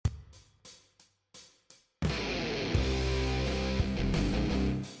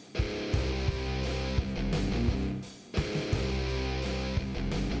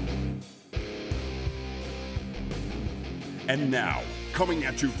And now, coming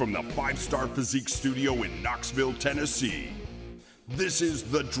at you from the 5-Star Physique Studio in Knoxville, Tennessee, this is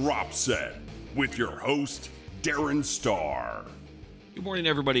The Drop Set with your host, Darren Starr. Good morning,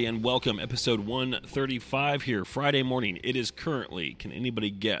 everybody, and welcome. Episode 135 here, Friday morning. It is currently, can anybody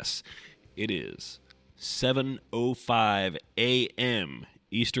guess? It is 7:05 a.m.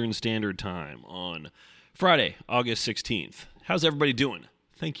 Eastern Standard Time on Friday, August 16th. How's everybody doing?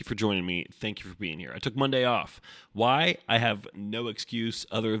 Thank you for joining me. Thank you for being here. I took Monday off. Why? I have no excuse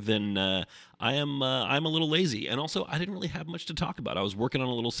other than I'm a little lazy, and also I didn't really have much to talk about. I was working on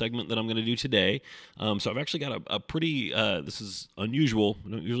a little segment that I'm going to do today, so I've actually got a pretty. This is unusual. I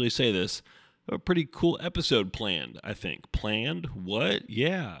don't usually say this. A pretty cool episode planned, I think. Planned? What?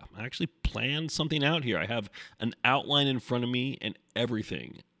 Yeah, I actually planned something out here. I have an outline in front of me and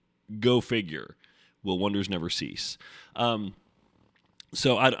everything. Go figure. Will wonders never cease?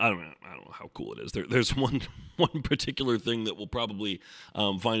 So I don't know how cool it is. There's one particular thing that will probably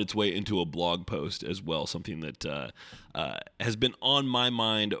find its way into a blog post as well, something that has been on my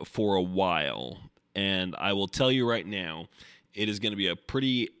mind for a while. And I will tell you right now, it is going to be a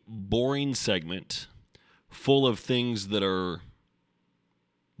pretty boring segment full of things that are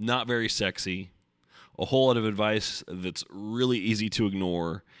not very sexy, a whole lot of advice that's really easy to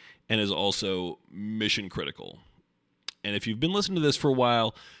ignore, and is also mission critical. And if you've been listening to this for a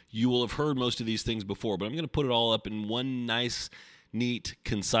while, you will have heard most of these things before, but I'm going to put it all up in one nice, neat,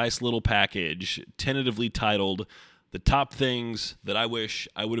 concise little package, tentatively titled, The Top Things That I Wish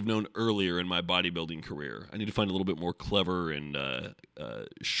I Would Have Known Earlier in My Bodybuilding Career. I need to find a little bit more clever and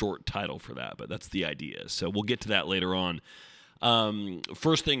short title for that, but that's the idea. So we'll get to that later on.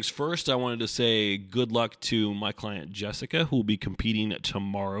 First things first, I wanted to say good luck to my client Jessica, who will be competing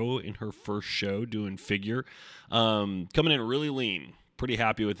tomorrow in her first show doing figure. Coming in really lean. Pretty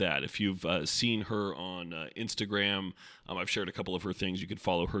happy with that. If you've seen her on Instagram, I've shared a couple of her things. You could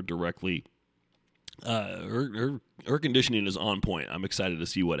follow her directly. Her conditioning is on point. I'm excited to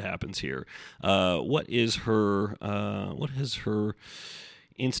see what happens here. What is her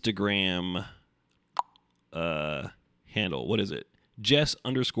Instagram handle? What is it?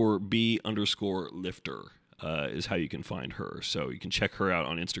 Jess_B_lifter is how you can find her. So you can check her out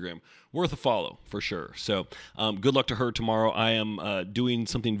on Instagram. Worth a follow for sure. So good luck to her tomorrow. I am doing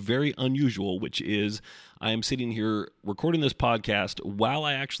something very unusual, which is I am sitting here recording this podcast while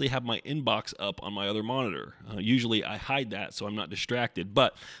I actually have my inbox up on my other monitor. Usually I hide that so I'm not distracted,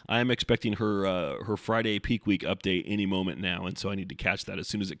 but I am expecting her Friday peak week update any moment now, and so I need to catch that as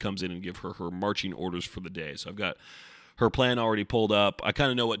soon as it comes in and give her marching orders for the day. So I've got her plan already pulled up. I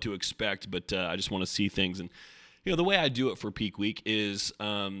kind of know what to expect, but I just want to see things. And the way I do it for peak week is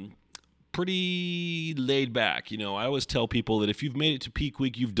pretty laid back. I always tell people that if you've made it to peak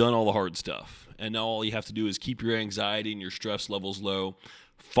week, you've done all the hard stuff. And now all you have to do is keep your anxiety and your stress levels low,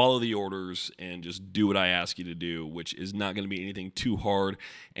 follow the orders, and just do what I ask you to do, which is not going to be anything too hard.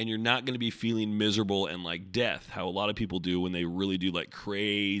 And you're not going to be feeling miserable and like death, how a lot of people do when they really do like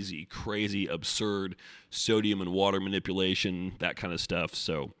crazy, absurd sodium and water manipulation, that kind of stuff.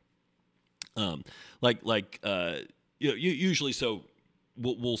 So, usually, so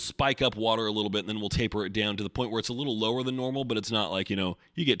we'll spike up water a little bit, and then we'll taper it down to the point where it's a little lower than normal, but it's not like, you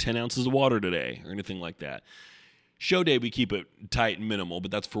get 10 ounces of water today or anything like that. Show day, we keep it tight and minimal, but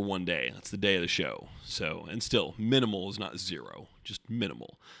that's for one day. That's the day of the show. So, and still, minimal is not zero, just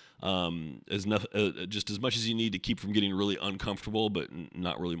minimal. Just as much as you need to keep from getting really uncomfortable, but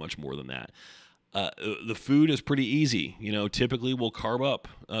not really much more than that. The food is pretty easy. Typically we'll carb up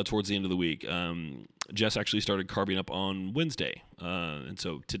towards the end of the week. Jess actually started carbing up on Wednesday. And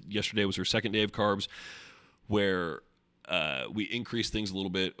so yesterday was her second day of carbs, where we increased things a little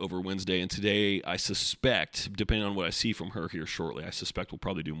bit over Wednesday. And today, I suspect, depending on what I see from her here shortly, I suspect we'll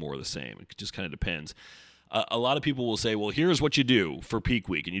probably do more of the same. It just kind of depends. A lot of people will say, well, here's what you do for peak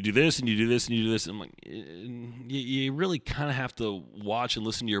week. And you do this, and you do this, and you do this. And I'm like, you really kind of have to watch and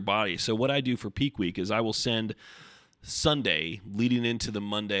listen to your body. So what I do for peak week is I will send Sunday leading into the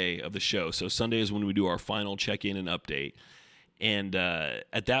Monday of the show. So Sunday is when we do our final check-in and update. And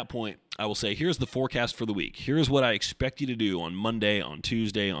at that point, I will say, here's the forecast for the week. Here's what I expect you to do on Monday, on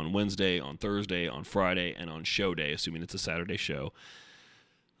Tuesday, on Wednesday, on Thursday, on Friday, and on show day, assuming it's a Saturday show,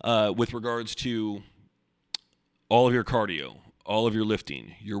 with regards to all of your cardio, all of your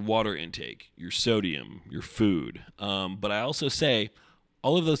lifting, your water intake, your sodium, your food. But I also say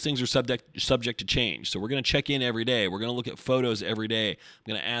all of those things are subject to change. So we're going to check in every day. We're going to look at photos every day. I'm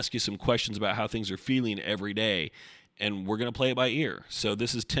going to ask you some questions about how things are feeling every day. And we're going to play it by ear. So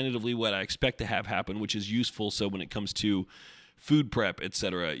this is tentatively what I expect to have happen, which is useful. So when it comes to food prep,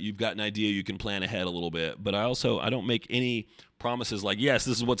 etc. You've got an idea, you can plan ahead a little bit. But I don't make any promises like, yes,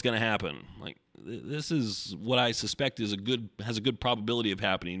 this is what's going to happen. Like, this is what I suspect has a good probability of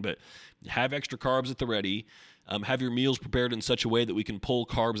happening. But have extra carbs at the ready. Have your meals prepared in such a way that we can pull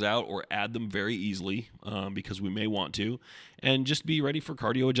carbs out or add them very easily, because we may want to, and just be ready for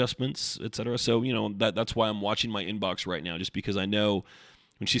cardio adjustments, etc. So, that's why I'm watching my inbox right now, just because I know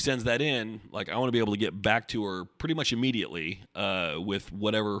when she sends that in, like, I want to be able to get back to her pretty much immediately with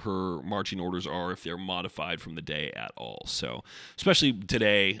whatever her marching orders are, if they're modified from the day at all. So, especially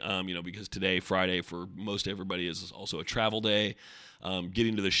today, because today, Friday, for most everybody is also a travel day.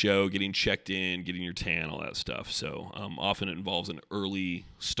 Getting to the show, getting checked in, getting your tan, all that stuff. So often it involves an early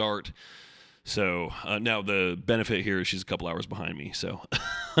start. So now the benefit here is she's a couple hours behind me. So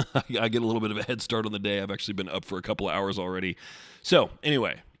I get a little bit of a head start on the day. I've actually been up for a couple of hours already. So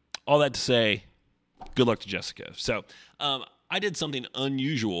anyway, all that to say, good luck to Jessica. So I did something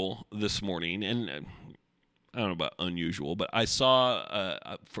unusual this morning, and I don't know about unusual, but I saw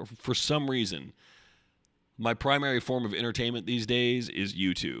for some reason, my primary form of entertainment these days is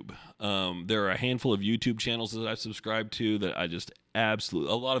YouTube. There are a handful of YouTube channels that I subscribe to that I just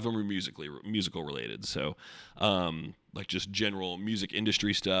absolutely, a lot of them are musical related. So, like just general music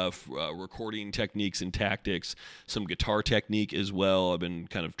industry stuff, recording techniques and tactics, some guitar technique as well. I've been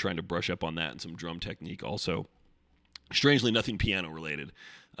kind of trying to brush up on that, and some drum technique also. Strangely, nothing piano related.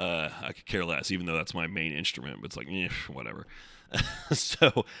 I could care less, even though that's my main instrument, but it's like, whatever.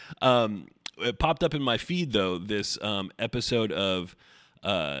 So, it popped up in my feed, though, this episode of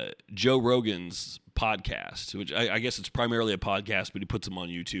Joe Rogan's podcast, which I guess it's primarily a podcast, but he puts them on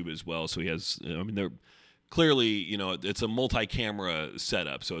YouTube as well. So he has, they're clearly, it's a multi-camera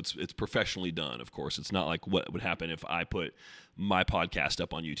setup, so it's professionally done, of course. It's not like what would happen if I put my podcast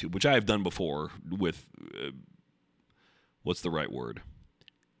up on YouTube, which I have done before with, what's the right word?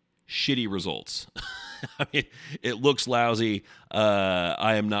 Shitty results. I mean, it looks lousy.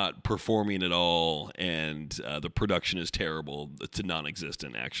 I am not performing at all, and the production is terrible to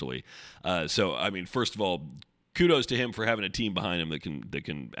non-existent, actually. So, I mean, first of all, kudos to him for having a team behind him that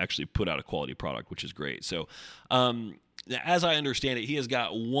can actually put out a quality product, which is great. So, as I understand it, he has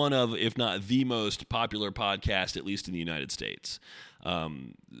got one of, if not the most popular podcast, at least in the United States.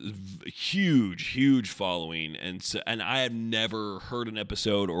 Huge following, and I have never heard an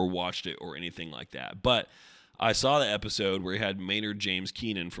episode or watched it or anything like that. But I saw the episode where he had Maynard James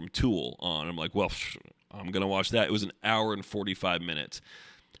Keenan from Tool on. I'm like, well, I'm gonna watch that. It was an hour and 45 minutes.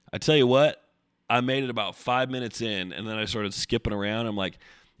 I tell you what, I made it about 5 minutes in, and then I started skipping around. I'm like,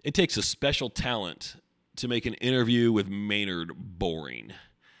 it takes a special talent to make an interview with Maynard boring.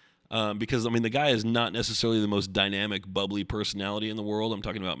 Because, the guy is not necessarily the most dynamic, bubbly personality in the world. I'm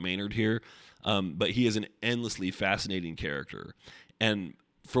talking about Maynard here. But he is an endlessly fascinating character. And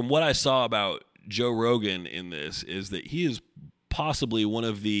from what I saw about Joe Rogan in this is that he is possibly one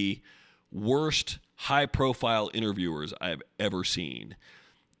of the worst high-profile interviewers I have ever seen.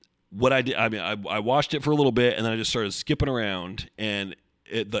 What I did, I watched it for a little bit, and then I just started skipping around, and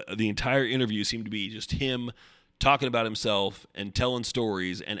the entire interview seemed to be just him talking about himself and telling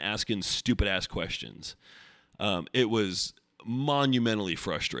stories and asking stupid-ass questions. It was monumentally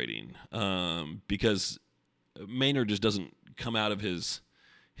frustrating because Maynard just doesn't come out of his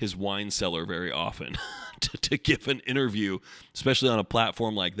wine cellar very often to give an interview, especially on a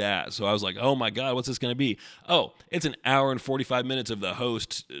platform like that. So I was like, oh my God, what's this going to be? Oh, it's an hour and 45 minutes of the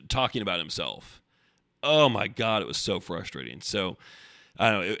host talking about himself. Oh my God, it was so frustrating. So I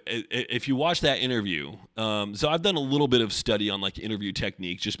don't know, if you watch that interview, so I've done a little bit of study on like interview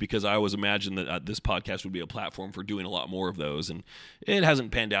techniques just because I always imagined that this podcast would be a platform for doing a lot more of those, and it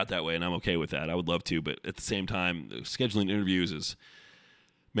hasn't panned out that way, and I'm okay with that. I would love to, but at the same time, scheduling interviews is,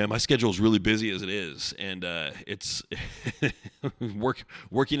 man, my schedule is really busy as it is, and it's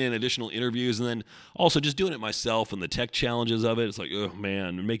working in additional interviews, and then also just doing it myself and the tech challenges of it. It's like, oh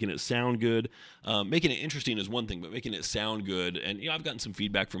man, making it sound good, making it interesting is one thing, but making it sound good. And I've gotten some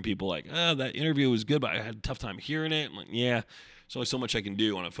feedback from people like, oh, that interview was good, but I had a tough time hearing it. I'm like, yeah, there's only so much I can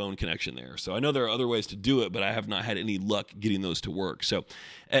do on a phone connection there. So I know there are other ways to do it, but I have not had any luck getting those to work. So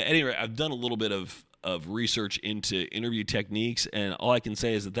at any rate, I've done a little bit of research into interview techniques, and all I can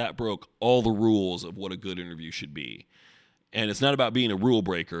say is that broke all the rules of what a good interview should be. And it's not about being a rule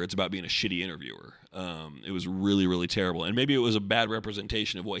breaker, it's about being a shitty interviewer. It was really, really terrible. And maybe it was a bad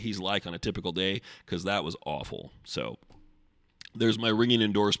representation of what he's like on a typical day, because that was awful. So there's my ringing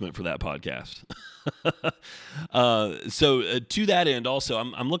endorsement for that podcast. So to that end, also,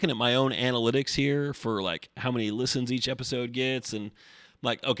 I'm looking at my own analytics here for like how many listens each episode gets, and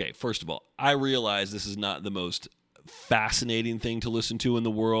like, okay, first of all, I realize this is not the most fascinating thing to listen to in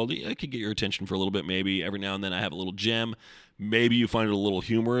the world. It could get your attention for a little bit, maybe. Every now and then I have a little gem. Maybe you find it a little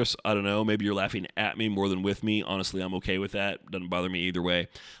humorous. I don't know. Maybe you're laughing at me more than with me. Honestly, I'm okay with that. Doesn't bother me either way.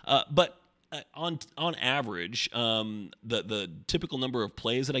 But on average, the typical number of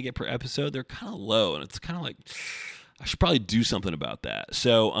plays that I get per episode, they're kind of low, and it's kind of like I should probably do something about that.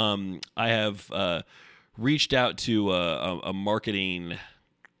 So I have reached out to a marketing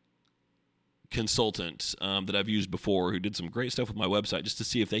consultant that I've used before who did some great stuff with my website just to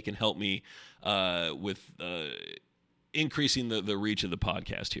see if they can help me with increasing the reach of the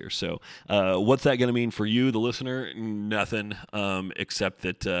podcast here. So what's that going to mean for you, the listener? Nothing, except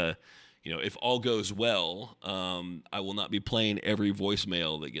that if all goes well, I will not be playing every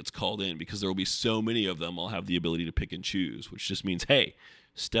voicemail that gets called in because there will be so many of them. I'll have the ability to pick and choose, which just means, hey,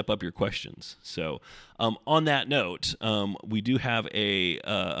 step up your questions. So on that note, we do have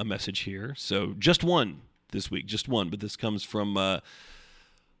a message here. So just one this week, just one, but this comes from a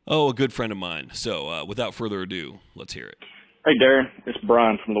good friend of mine. So without further ado, let's hear it. Hey, Darren, it's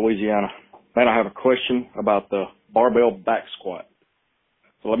Brian from Louisiana. Man, I have a question about the barbell back squat.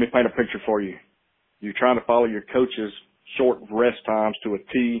 So let me paint a picture for you. You're trying to follow your coach's short rest times to a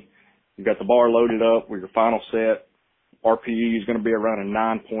T. You've got the bar loaded up with your final set. RPE is going to be around a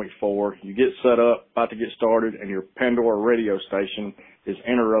 9.4. You get set up, about to get started, and your Pandora radio station is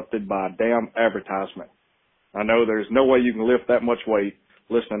interrupted by a damn advertisement. I know there's no way you can lift that much weight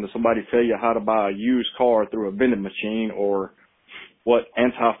listening to somebody tell you how to buy a used car through a vending machine or what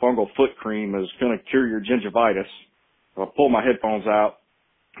antifungal foot cream is going to cure your gingivitis. If I pull my headphones out,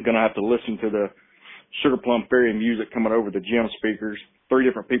 I'm going to have to listen to the Sugar Plum Fairy music coming over the gym speakers, 3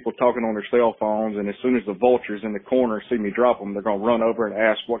 different people talking on their cell phones, and as soon as the vultures in the corner see me drop them, they're going to run over and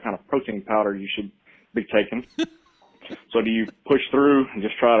ask what kind of protein powder you should be taking. So do you push through and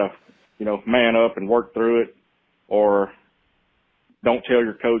just try to, man up and work through it, or don't tell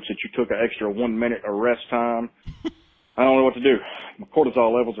your coach that you took an extra 1 minute of rest time? I don't know what to do. My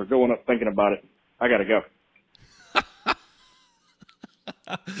cortisol levels are going up thinking about it. I got to go.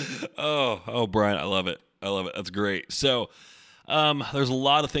 Oh, Brian, I love it. That's great. So there's a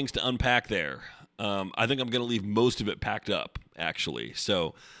lot of things to unpack there. I think I'm going to leave most of it packed up, actually.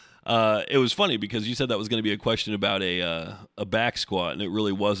 So it was funny because you said that was going to be a question about a back squat, and it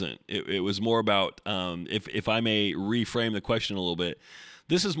really wasn't. It was more about, if I may reframe the question a little bit,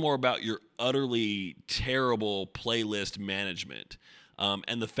 this is more about your utterly terrible playlist management.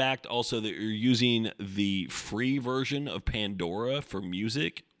 And the fact also that you're using the free version of Pandora for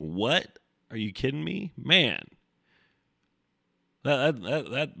music. What? Are you kidding me? Man.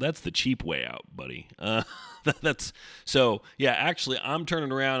 That's the cheap way out, buddy. That's so. Yeah, actually, I'm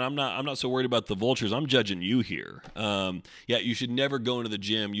turning around. I'm not so worried about the vultures. I'm judging you here. Yeah, you should never go into the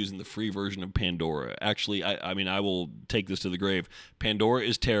gym using the free version of Pandora. Actually, I mean, I will take this to the grave. Pandora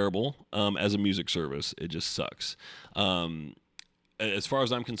is terrible as a music service. It just sucks. As far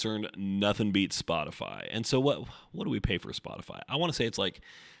as I'm concerned, nothing beats Spotify. And so what do we pay for Spotify? I want to say it's like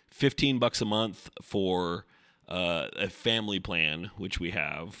 $15 a month for a family plan, which we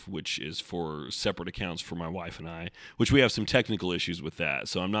have, which is for separate accounts for my wife and I, which we have some technical issues with that.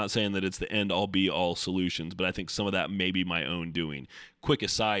 So I'm not saying that it's the end-all be-all solutions, but I think some of that may be my own doing. Quick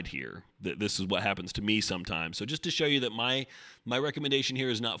aside here, that this is what happens to me sometimes. So just to show you that my recommendation here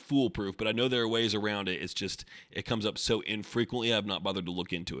is not foolproof, but I know there are ways around it. It's just, it comes up so infrequently, I've not bothered to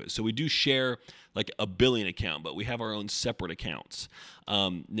look into it. So we do share like a billing account, but we have our own separate accounts.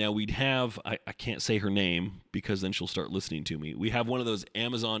 Now we'd have, I can't say her name because then she'll start listening to me. We have one of those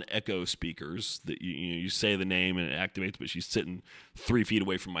Amazon Echo speakers that you say the name and it activates, but she's sitting 3 feet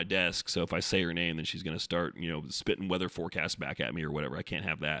away from my desk. So if I say her name, then she's going to start, spitting weather forecasts back at me or whatever. I can't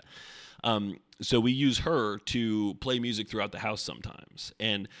have that. So we use her to play music throughout the house sometimes.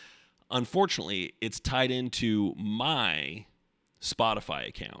 And unfortunately, it's tied into my Spotify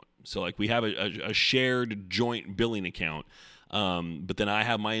account. So like we have a shared joint billing account, but then I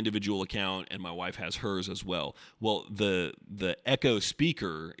have my individual account and my wife has hers as well. Well, the Echo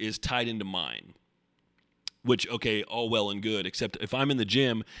speaker is tied into mine. Which, okay, all well and good, except if I'm in the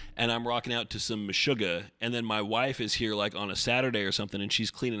gym and I'm rocking out to some Meshuggah, and then my wife is here like on a Saturday or something, and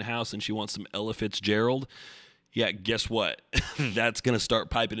she's cleaning the house and she wants some Ella Fitzgerald, yeah, guess what? That's going to start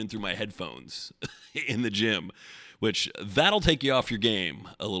piping in through my headphones in the gym, which that'll take you off your game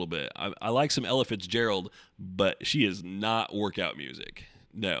a little bit. I like some Ella Fitzgerald, but she is not workout music.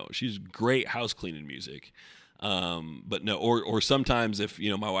 No, she's great house cleaning music. But no, or sometimes if,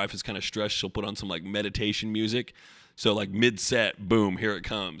 my wife is kind of stressed, she'll put on some like meditation music. So like mid set, boom, here it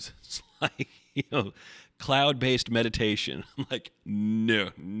comes. It's like, cloud-based meditation. I'm like,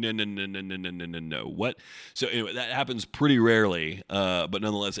 no. What? So anyway, that happens pretty rarely, but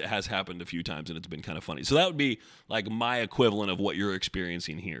nonetheless, it has happened a few times, and it's been kind of funny. So that would be like my equivalent of what you're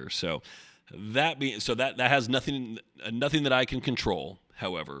experiencing here. So that has nothing that I can control.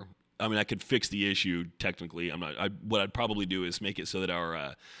 However, I mean, I could fix the issue technically. What I'd probably do is make it so that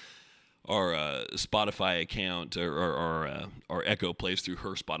our Spotify account or our Echo plays through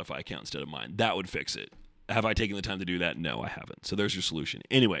her Spotify account instead of mine. That would fix it. Have I taken the time to do that? No, I haven't. So there's your solution.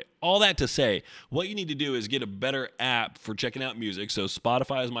 Anyway, all that to say, what you need to do is get a better app for checking out music. So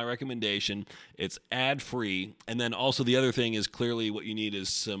Spotify is my recommendation. It's ad-free. And then also the other thing is clearly what you need is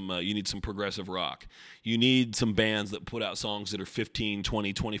some progressive rock. You need some bands that put out songs that are 15,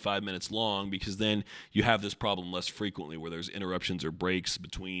 20, 25 minutes long, because then you have this problem less frequently where there's interruptions or breaks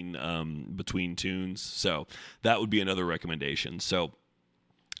between tunes. So that would be another recommendation. So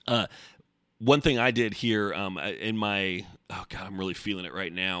one thing I did here in my, I'm really feeling it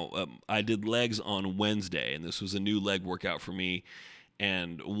right now. I did legs on Wednesday, and this was a new leg workout for me.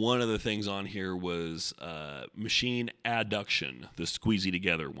 And one of the things on here was machine adduction, the squeezy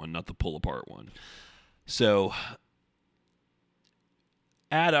together one, not the pull apart one. So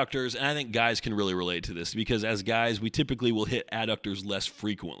adductors, and I think guys can really relate to this, because as guys, we typically will hit adductors less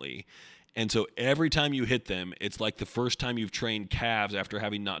frequently. And so every time you hit them, it's like the first time you've trained calves after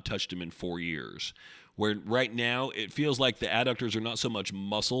having not touched them in 4 years. Where right now, it feels like the adductors are not so much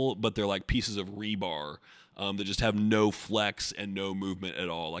muscle, but they're like pieces of rebar that just have no flex and no movement at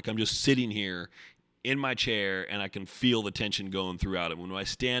all. Like I'm just sitting here in my chair, and I can feel the tension going throughout it. When I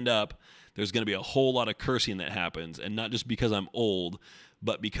stand up, there's going to be a whole lot of cursing that happens, and not just because I'm old,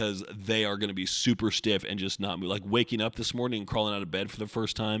 but because they are going to be super stiff and just not move. Like waking up this morning and crawling out of bed for the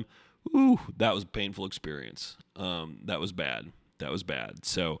first time, ooh, that was a painful experience. That was bad.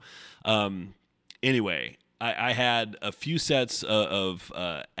 So, anyway, I had a few sets of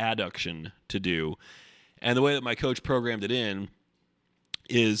adduction to do, and the way that my coach programmed it in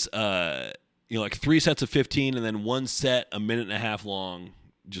is, like 3 sets of 15, and then 1 set a minute and a half long,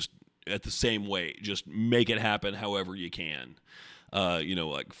 just at the same weight. Just make it happen however you can.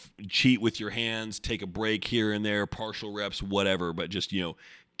 Cheat with your hands, take a break here and there, partial reps, whatever, but just,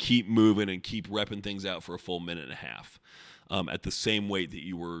 keep moving and keep repping things out for a full minute and a half at the same weight that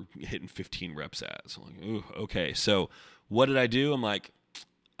you were hitting 15 reps at. So I'm like, ooh, okay. So what did I do? I'm like,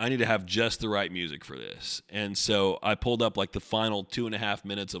 I need to have just the right music for this. And so I pulled up like the final 2.5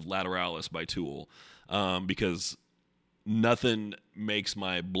 minutes of Lateralis by Tool, because nothing makes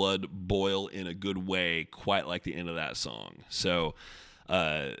my blood boil in a good way quite like the end of that song. So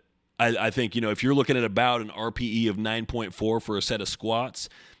I think, if you're looking at about an RPE of 9.4 for a set of squats,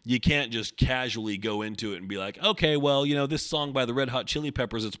 you can't just casually go into it and be like, okay, well, this song by the Red Hot Chili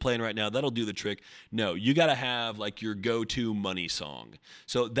Peppers that's playing right now, that'll do the trick. No, you got to have like your go-to money song.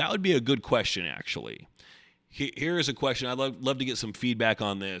 So that would be a good question, actually. Here is a question. I'd love to get some feedback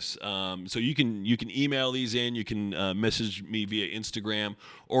on this. So you can email these in. You can message me via Instagram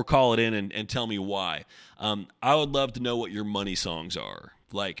or call it in and tell me why. I would love to know what your money songs are.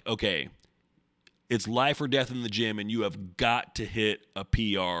 Like, okay, it's life or death in the gym, and you have got to hit a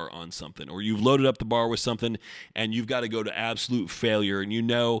PR on something, or you've loaded up the bar with something, and you've got to go to absolute failure, and you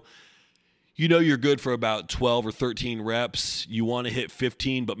know you're good for about 12 or 13 reps. You want to hit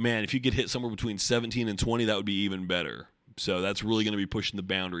 15, but man, if you could hit somewhere between 17 and 20, that would be even better. So that's really going to be pushing the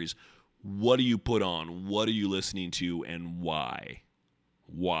boundaries. What do you put on? What are you listening to, and why?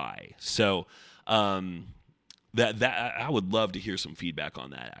 So that I would love to hear some feedback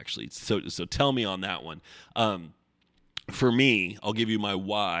on that, actually. So tell me on that one. For me, I'll give you my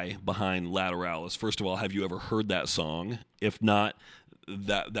why behind Lateralis. First of all, have you ever heard that song? If not,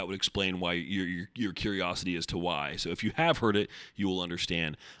 that would explain why your curiosity as to why. So if you have heard it, you will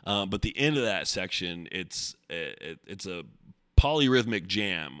understand. But the end of that section, it's a polyrhythmic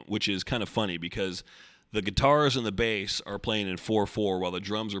jam, which is kind of funny because the guitars and the bass are playing in 4/4 while the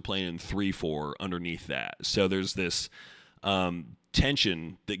drums are playing in 3/4 underneath that. So there's this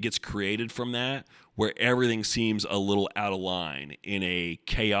tension that gets created from that where everything seems a little out of line in a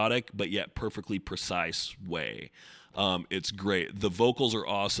chaotic but yet perfectly precise way. It's great. The vocals are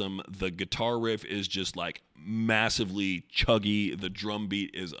awesome. The guitar riff is just like massively chuggy. The drum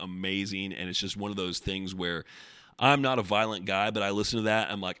beat is amazing. And it's just one of those things where I'm not a violent guy, but I listen to that.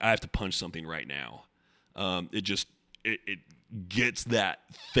 I'm like, I have to punch something right now. It gets that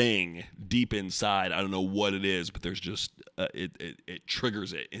thing deep inside. I don't know what it is, but there's just, it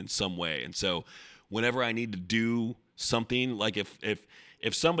triggers it in some way. And so whenever I need to do something, like if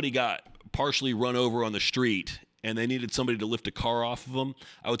somebody got partially run over on the street and they needed somebody to lift a car off of them,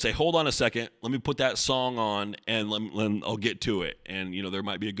 I would say, hold on a second, let me put that song on, and I'll get to it. And, there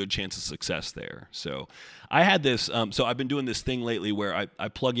might be a good chance of success there. So I had this, so I've been doing this thing lately where I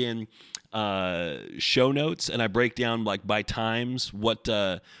plug in show notes, and I break down like by times what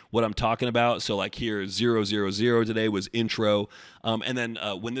I'm talking about. So like here 000 today was intro, and then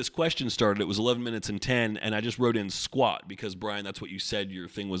when this question started, it was 11 minutes and 10, and I just wrote in squat because, Brian, that's what you said your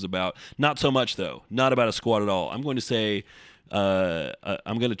thing was about. Not so much though, not about a squat at all. I'm going to say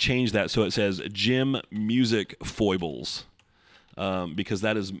I'm going to change that so it says gym music foibles. Because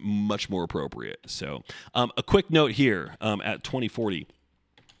that is much more appropriate. So a quick note here at 2040.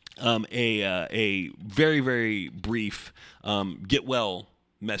 A very, very brief get well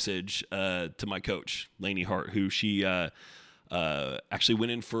message to my coach, Lainey Hart, who she actually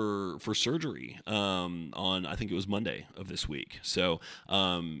went in for surgery on, I think it was Monday of this week. So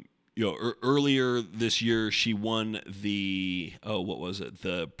earlier this year, she won the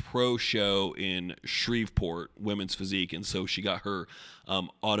pro show in Shreveport, women's physique, and so she got her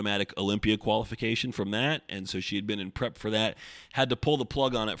automatic Olympia qualification from that, and so she had been in prep for that, had to pull the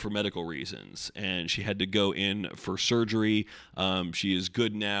plug on it for medical reasons, and she had to go in for surgery. She is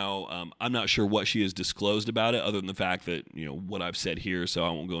good now. I'm not sure what she has disclosed about it, other than the fact that, what I've said here, so I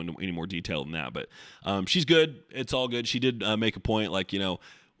won't go into any more detail than that, but she's good. It's all good. She did make a point, like,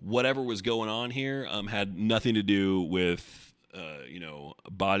 whatever was going on here had nothing to do with,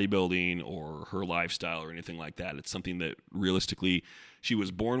 bodybuilding or her lifestyle or anything like that. It's something that realistically she was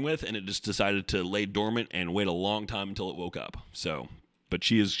born with, and it just decided to lay dormant and wait a long time until it woke up. So, but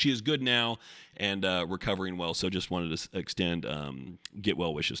she is good now and recovering well. So just wanted to extend get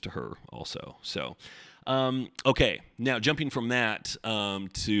well wishes to her also. So, okay, now jumping from that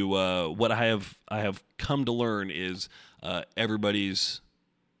to what I have come to learn is everybody's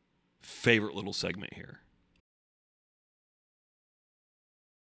favorite little segment here.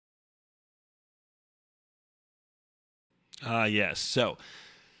 Yes. So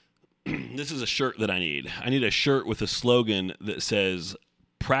this is a shirt that I need. I need a shirt with a slogan that says,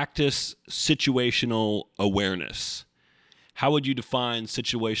 practice situational awareness. How would you define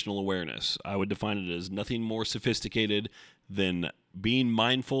situational awareness? I would define it as nothing more sophisticated than being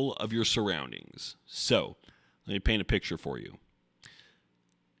mindful of your surroundings. So let me paint a picture for you.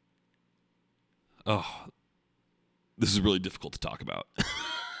 Oh, this is really difficult to talk about.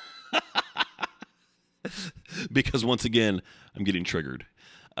 Because once again, I'm getting triggered.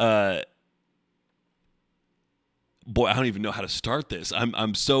 Boy, I don't even know how to start this.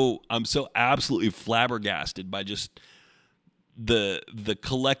 I'm so absolutely flabbergasted by just the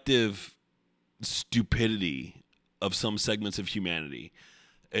collective stupidity of some segments of humanity.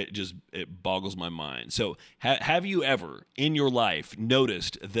 It boggles my mind. So have you ever in your life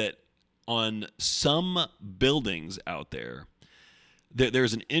noticed that on some buildings out there,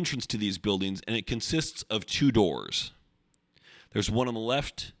 there's an entrance to these buildings, and it consists of two doors. There's one on the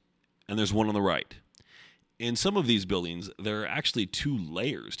left, and there's one on the right. In some of these buildings, there are actually two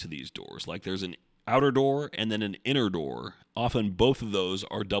layers to these doors. Like there's an outer door and then an inner door. Often both of those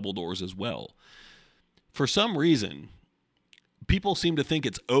are double doors as well. For some reason, people seem to think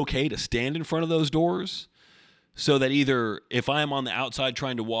it's okay to stand in front of those doors, so that either if I'm on the outside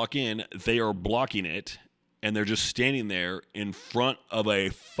trying to walk in, they are blocking it, and they're just standing there in front of a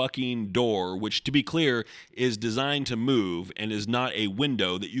fucking door, which, to be clear, is designed to move and is not a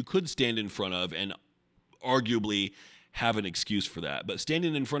window that you could stand in front of and arguably have an excuse for that. But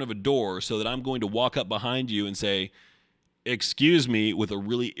standing in front of a door so that I'm going to walk up behind you and say, excuse me, with a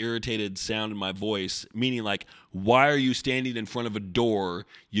really irritated sound in my voice, meaning like, why are you standing in front of a door,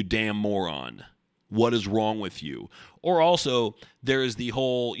 you damn moron? What is wrong with you? Or also, there is the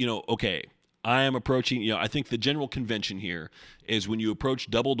whole, okay, I am approaching, I think the general convention here is when you approach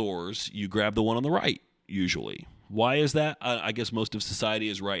double doors, you grab the one on the right, usually. Why is that? I guess most of society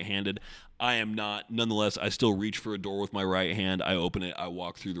is right-handed. I am not. Nonetheless, I still reach for a door with my right hand. I open it. I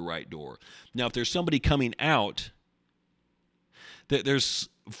walk through the right door. Now, if there's somebody coming out, there's,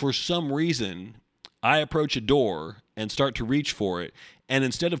 for some reason, I approach a door and start to reach for it, and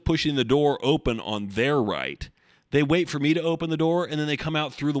instead of pushing the door open on their right, they wait for me to open the door, and then they come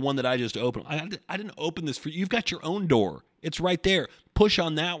out through the one that I just opened. I didn't open this for you. You've got your own door. It's right there. Push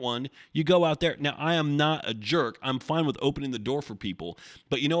on that one. You go out there. Now, I am not a jerk. I'm fine with opening the door for people.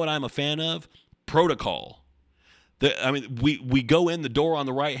 But you know what I'm a fan of? Protocol. We go in the door on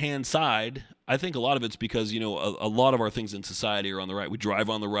the right-hand side. I think a lot of it's because, a lot of our things in society are on the right. We drive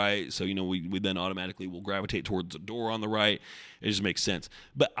on the right, so, we then automatically will gravitate towards the door on the right. It just makes sense.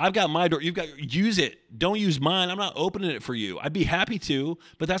 But I've got my door. Use it. Don't use mine. I'm not opening it for you. I'd be happy to,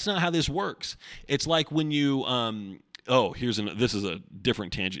 but that's not how this works. It's like when you this is a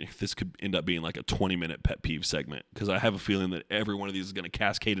different tangent. This could end up being like a 20-minute pet peeve segment because I have a feeling that every one of these is going to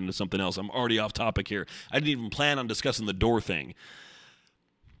cascade into something else. I'm already off topic here. I didn't even plan on discussing the door thing.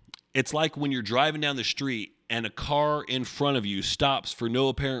 It's like when you're driving down the street and a car in front of you stops for no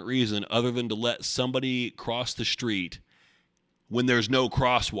apparent reason other than to let somebody cross the street when there's no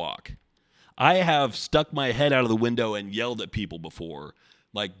crosswalk. I have stuck my head out of the window and yelled at people before.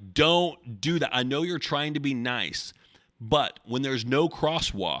 Like, don't do that. I know you're trying to be nice, but when there's no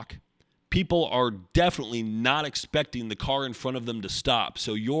crosswalk, people are definitely not expecting the car in front of them to stop.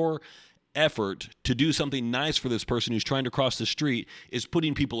 So your effort to do something nice for this person who's trying to cross the street is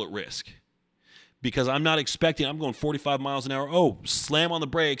putting people at risk. Because I'm not expecting, I'm going 45 miles an hour, slam on the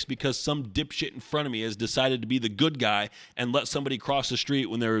brakes because some dipshit in front of me has decided to be the good guy and let somebody cross the street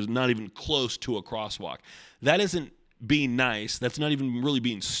when they're not even close to a crosswalk. That isn't being nice. That's not even really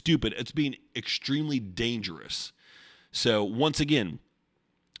being stupid. It's being extremely dangerous. So once again,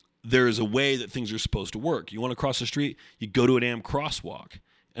 there is a way that things are supposed to work. You want to cross the street, you go to a damn crosswalk.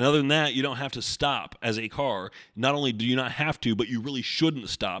 And other than that, you don't have to stop as a car. Not only do you not have to, but you really shouldn't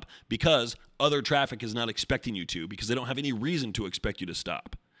stop because other traffic is not expecting you to because they don't have any reason to expect you to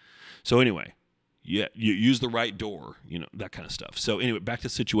stop. So anyway, you use the right door, that kind of stuff. So anyway, back to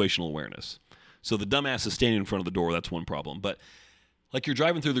situational awareness. So the dumbass is standing in front of the door. That's one problem. But like you're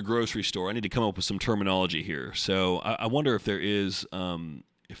driving through the grocery store, I need to come up with some terminology here. So I wonder if there is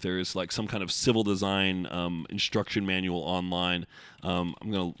like some kind of civil design instruction manual online. I'm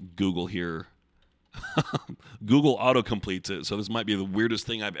going to Google here. Google auto-completes it, so this might be the weirdest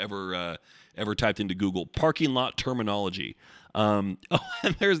thing I've ever typed into Google. Parking lot terminology. And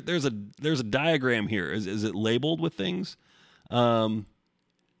there's a diagram here. Is it labeled with things? This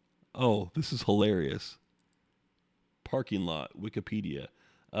is hilarious. Parking lot, Wikipedia.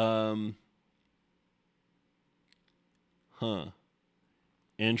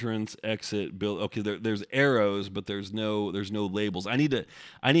 Entrance, exit, build. Okay, there's arrows, but there's no labels. I need the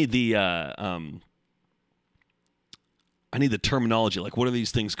terminology. Like, what are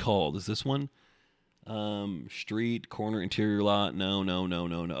these things called? Is this one? Street, corner, interior lot. No.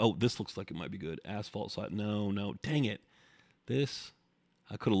 Oh, this looks like it might be good. Asphalt side. No. Dang it. I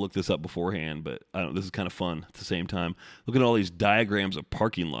could have looked this up beforehand, but I don't. This is kind of fun at the same time. Looking at all these diagrams of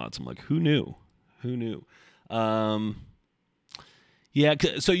parking lots. I'm like, who knew? Yeah,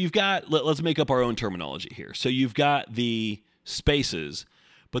 so you've got, let's make up our own terminology here. So you've got the spaces,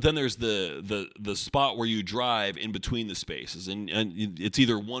 but then there's the spot where you drive in between the spaces, and it's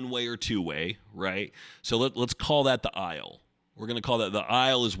either one way or two way, right? So let's call that the aisle. We're going to call that the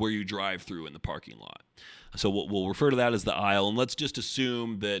aisle is where you drive through in the parking lot. So we'll refer to that as the aisle, and let's just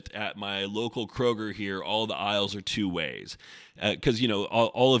assume that at my local Kroger here, all the aisles are two ways, because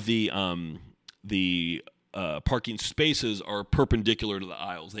all of the parking spaces are perpendicular to the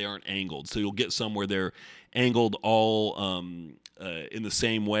aisles. They aren't angled. So you'll get some where they're angled all in the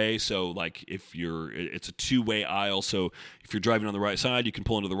same way. So like it's a two-way aisle. So if you're driving on the right side, you can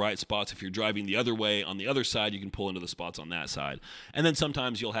pull into the right spots. If you're driving the other way on the other side, you can pull into the spots on that side. And then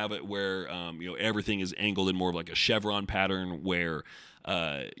sometimes you'll have it where everything is angled in more of like a chevron pattern where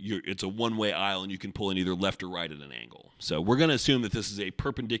it's a one-way aisle and you can pull in either left or right at an angle. So we're going to assume that this is a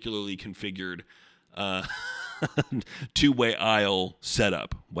perpendicularly configured two-way aisle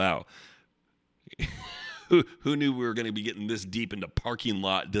setup. Wow. Who knew we were going to be getting this deep into parking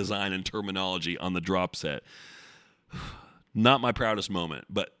lot design and terminology on the drop set? Not my proudest moment,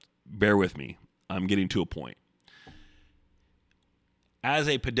 but bear with me. I'm getting to a point. As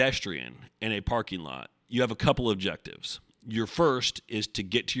a pedestrian in a parking lot, you have a couple objectives. Your first is to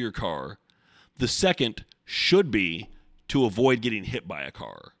get to your car. The second should be to avoid getting hit by a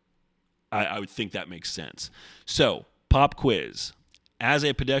car. I would think that makes sense. So, pop quiz. As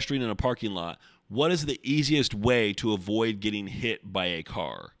a pedestrian in a parking lot, what is the easiest way to avoid getting hit by a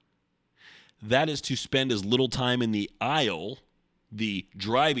car? That is to spend as little time in the aisle, the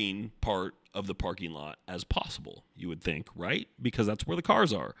driving part of the parking lot, as possible, you would think, right? Because that's where the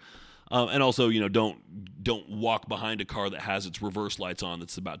cars are. And also, don't walk behind a car that has its reverse lights on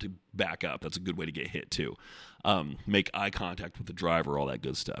that's about to back up. That's a good way to get hit too. Make eye contact with the driver, all that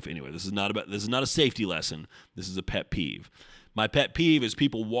good stuff. Anyway, this is not a safety lesson. This is a pet peeve. My pet peeve is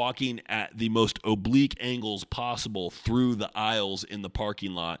people walking at the most oblique angles possible through the aisles in the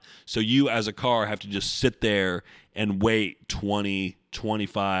parking lot. So you as a car have to just sit there and wait 20,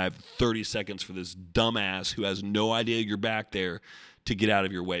 25, 30 seconds for this dumbass who has no idea you're back there to get out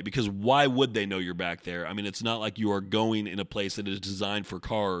of your way. Because why would they know you're back there? I mean, it's not like you are going in a place that is designed for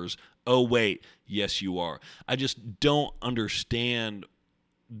cars. Oh, wait. Yes, you are. I just don't understand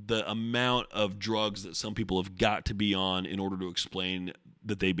the amount of drugs that some people have got to be on in order to explain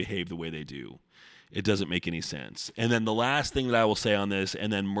that they behave the way they do. It doesn't make any sense. And then the last thing that I will say on this, and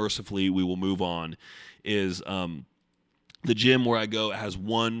then mercifully we will move on, is the gym where I go has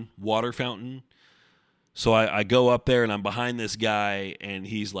one water fountain. So I go up there and I'm behind this guy and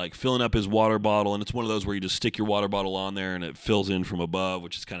he's like filling up his water bottle, and it's one of those where you just stick your water bottle on there and it fills in from above,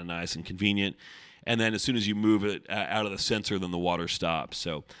 which is kind of nice and convenient. And then as soon as you move it out of the sensor, then the water stops.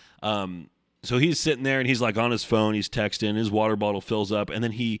 So he's sitting there and he's like on his phone, he's texting, his water bottle fills up, and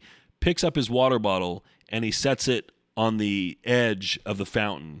then he picks up his water bottle and he sets it on the edge of the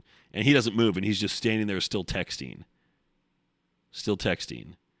fountain, and he doesn't move, and he's just standing there still texting.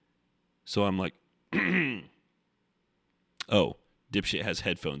 So I'm like, oh, dipshit has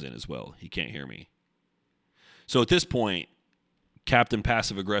headphones in as well. He can't hear me. So at this point, Captain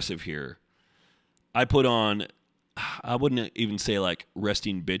Passive Aggressive here, I put on, I wouldn't even say like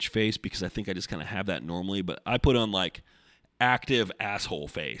resting bitch face because I think I just kind of have that normally, but I put on like active asshole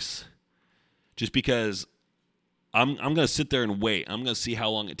face just because I'm going to sit there and wait. I'm going to see how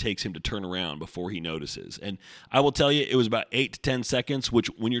long it takes him to turn around before he notices. And I will tell you, it was about 8 to 10 seconds, which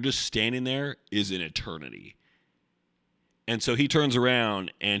when you're just standing there is an eternity. And so he turns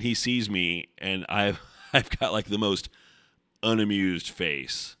around and he sees me, and I've got like the most unamused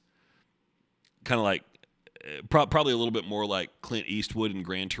face. Kind of like, probably a little bit more like Clint Eastwood in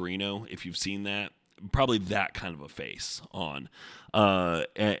Gran Torino, if you've seen that. Probably that kind of a face on.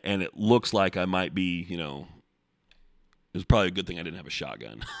 And it looks like I might be, it was probably a good thing I didn't have a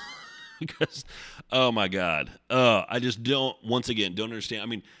shotgun. Because, oh my God. I just don't understand. I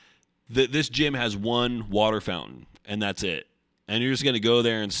mean, this gym has one water fountain, and that's it. And you're just going to go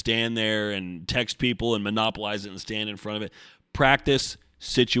there and stand there and text people and monopolize it and stand in front of it. Practice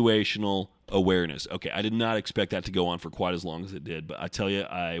situational awareness. Okay, I did not expect that to go on for quite as long as it did, but I tell you,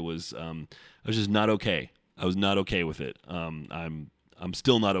 I was just not okay. I was not okay with it. I'm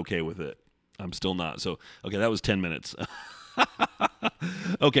still not okay with it. I'm still not. So, okay, that was 10 minutes.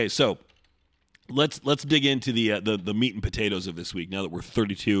 Okay, so let's dig into the meat and potatoes of this week. Now that we're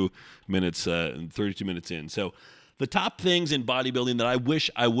 32 minutes in. So, the top things in bodybuilding that I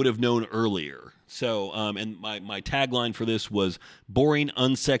wish I would have known earlier. So, and my tagline for this was boring,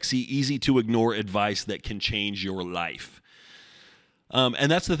 unsexy, easy to ignore advice that can change your life.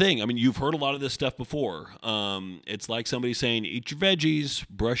 And that's the thing. I mean, you've heard a lot of this stuff before. It's like somebody saying, eat your veggies,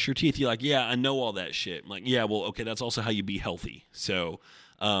 brush your teeth. You're like, yeah, I know all that shit. I'm like, yeah, well, okay, that's also how you be healthy. So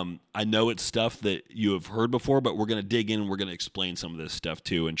I know it's stuff that you have heard before, but we're going to dig in and we're going to explain some of this stuff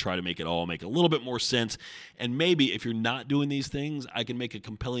too and try to make it all make a little bit more sense. And maybe if you're not doing these things, I can make a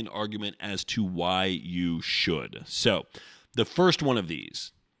compelling argument as to why you should. So the first one of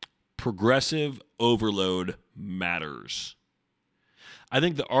these, progressive overload matters. I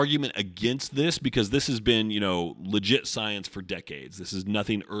think the argument against this, because this has been, legit science for decades. This is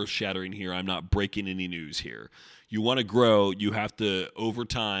nothing earth-shattering here. I'm not breaking any news here. You want to grow, you have to, over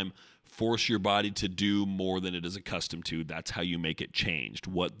time, force your body to do more than it is accustomed to. That's how you make it changed.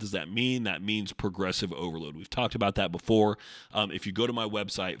 What does that mean? That means progressive overload. We've talked about that before. If you go to my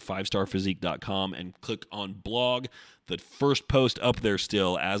website, 5starphysique.com, and click on blog, the first post up there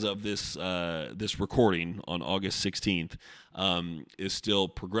still, as of this recording on August 16th, is still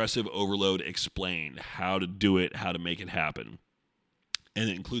Progressive Overload Explained, how to do it, how to make it happen. And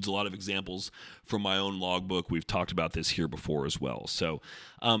it includes a lot of examples from my own logbook. We've talked about this here before as well. So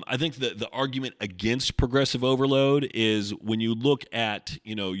I think the argument against progressive overload is when you look at,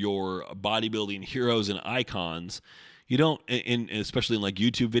 your bodybuilding heroes and icons, you don't, especially in like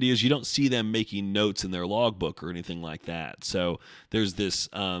YouTube videos, you don't see them making notes in their logbook or anything like that. So there's this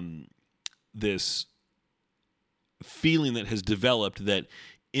this feeling that has developed that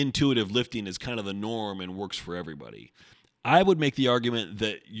intuitive lifting is kind of the norm and works for everybody. I would make the argument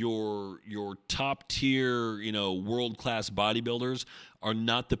that your top tier, world-class bodybuilders are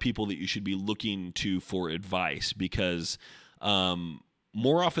not the people that you should be looking to for advice, because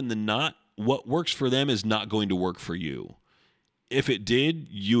more often than not, what works for them is not going to work for you. if it did,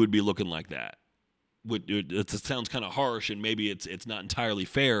 you would be looking like that. It sounds kind of harsh, and maybe it's not entirely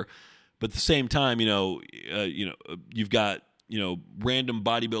fair, but at the same time, you've got random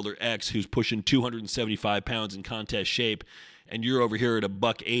bodybuilder X who's pushing 275 pounds in contest shape, and you're over here at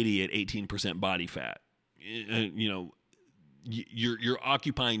 $180 at 18% body fat. You're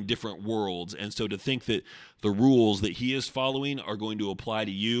occupying different worlds, and so to think that the rules that he is following are going to apply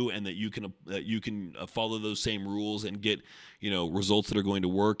to you, and that you can follow those same rules and get results that are going to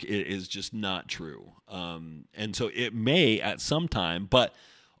work is just not true. And so it may at some time, but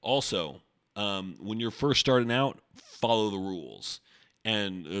also when you're first starting out, follow the rules.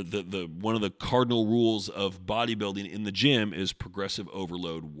 And the one of the cardinal rules of bodybuilding in the gym is progressive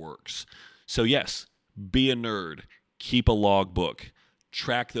overload works. So yes, be a nerd. Keep a log book,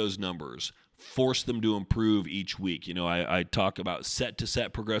 track those numbers, force them to improve each week. I talk about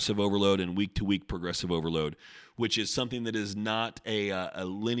set-to-set progressive overload and week-to-week progressive overload, which is something that is not a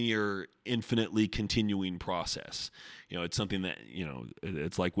linear, infinitely continuing process. It's something that,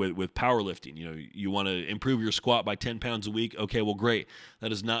 it's like with powerlifting. You want to improve your squat by 10 pounds a week. Okay, well, great. That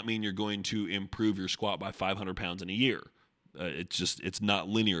does not mean you're going to improve your squat by 500 pounds in a year. It's not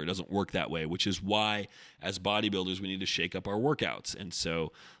linear. It doesn't work that way, which is why as bodybuilders we need to shake up our workouts. And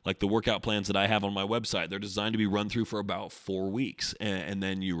so like the workout plans that I have on my website, they're designed to be run through for about 4 weeks, and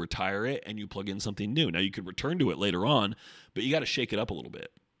then you retire it and you plug in something new. Now you could return to it later on, but you got to shake it up a little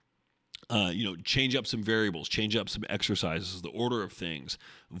bit. Change up some variables, change up some exercises, the order of things,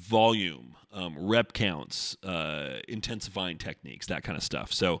 volume, rep counts, intensifying techniques, that kind of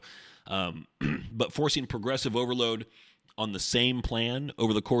stuff. So, but forcing progressive overload on the same plan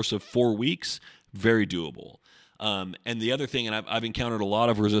over the course of 4 weeks, very doable. And the other thing, and I've encountered a lot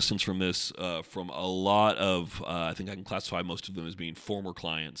of resistance from this, from a lot of, I think I can classify most of them as being former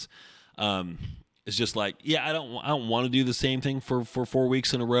clients. It's just like, yeah, I don't want to do the same thing for 4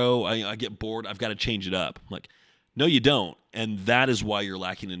 weeks in a row. I get bored. I've got to change it up. I'm like, no, you don't. And that is why you're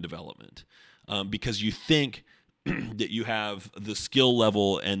lacking in development, because you think that you have the skill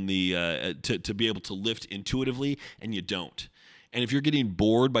level and the to be able to lift intuitively, and you don't. And if you're getting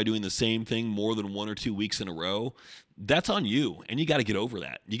bored by doing the same thing more than 1 or 2 weeks in a row, that's on you, and you got to get over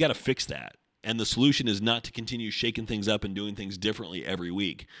that. You got to fix that. And the solution is not to continue shaking things up and doing things differently every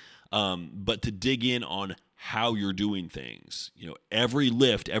week, but to dig in on how you're doing things. Every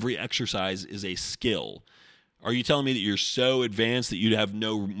lift, every exercise is a skill. Are you telling me that you're so advanced that you'd have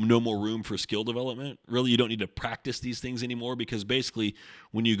no more room for skill development? Really, you don't need to practice these things anymore? Because basically,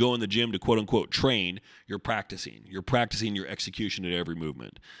 when you go in the gym to quote-unquote train, you're practicing. You're practicing your execution at every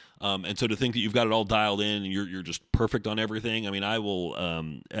movement. And so to think that you've got it all dialed in and you're just perfect on everything, I mean, I will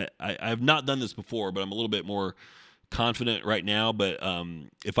I have not done this before, but I'm a little bit more confident right now. But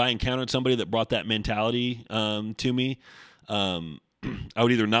if I encountered somebody that brought that mentality to me, I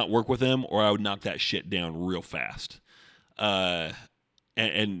would either not work with them or I would knock that shit down real fast. And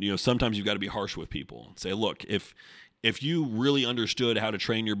sometimes you've got to be harsh with people and say, look, if you really understood how to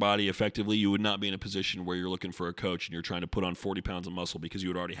train your body effectively, you would not be in a position where you're looking for a coach and you're trying to put on 40 pounds of muscle because you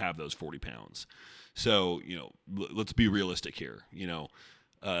would already have those 40 pounds. So, let's be realistic here.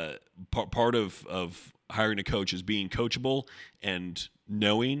 Part of hiring a coach is being coachable and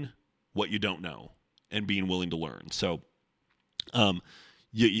knowing what you don't know and being willing to learn. So,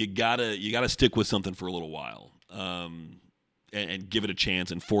 you gotta stick with something for a little while, and give it a chance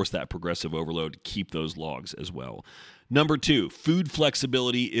and force that progressive overload. Keep those logs as well. Number 2, food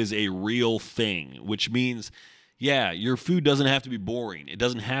flexibility is a real thing, which means, yeah, your food doesn't have to be boring. It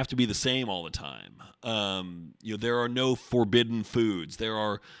doesn't have to be the same all the time. There are no forbidden foods. There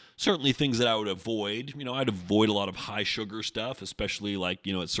are certainly things that I would avoid. I'd avoid a lot of high sugar stuff, especially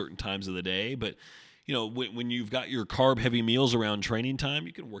at certain times of the day, but when you've got your carb-heavy meals around training time,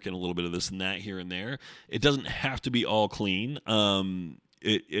 you can work in a little bit of this and that here and there. It doesn't have to be all clean. What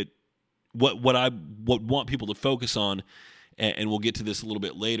I want people to focus on, and we'll get to this a little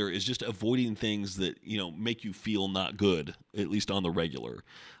bit later, is just avoiding things that make you feel not good, at least on the regular.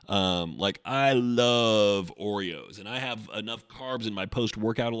 Like I love Oreos, and I have enough carbs in my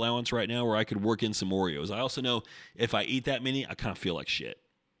post-workout allowance right now where I could work in some Oreos. I also know if I eat that many, I kind of feel like shit.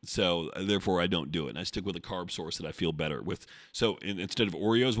 So therefore I don't do it, and I stick with a carb source that I feel better with. So instead of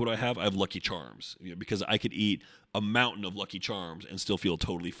Oreos, what do I have? I have Lucky Charms, because I could eat a mountain of Lucky Charms and still feel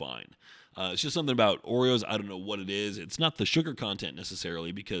totally fine. It's just something about Oreos. I don't know what it is. It's not the sugar content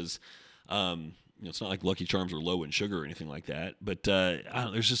necessarily, because it's not like Lucky Charms are low in sugar or anything like that. But I don't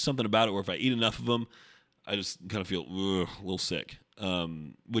know, there's just something about it where if I eat enough of them, I just kind of feel a little sick,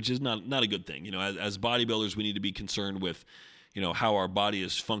 which is not a good thing. As bodybuilders, we need to be concerned with how our body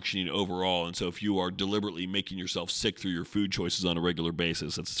is functioning overall. And so if you are deliberately making yourself sick through your food choices on a regular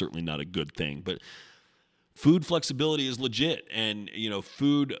basis, that's certainly not a good thing. But food flexibility is legit, and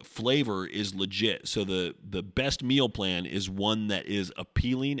food flavor is legit. So the best meal plan is one that is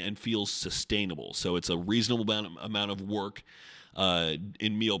appealing and feels sustainable. So it's a reasonable amount of work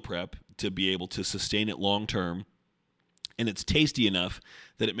in meal prep to be able to sustain it long term, and it's tasty enough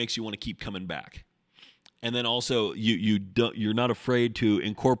that it makes you want to keep coming back. And then also, you're not afraid to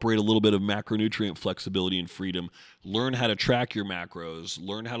incorporate a little bit of macronutrient flexibility and freedom. Learn how to track your macros.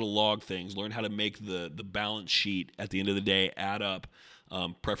 Learn how to log things. Learn how to make the balance sheet at the end of the day add up,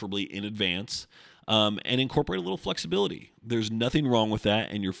 preferably in advance, and incorporate a little flexibility. There's nothing wrong with that,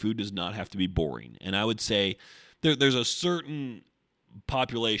 and your food does not have to be boring. And I would say there's a certain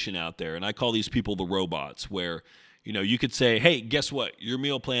population out there, and I call these people the robots, where you could say, hey, guess what? Your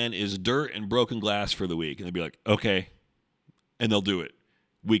meal plan is dirt and broken glass for the week. And they'd be like, okay. And they'll do it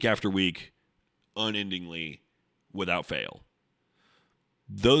week after week, unendingly, without fail.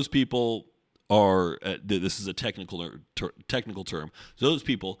 Those people are, this is a technical term, those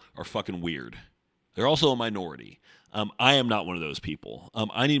people are fucking weird. They're also a minority. I am not one of those people.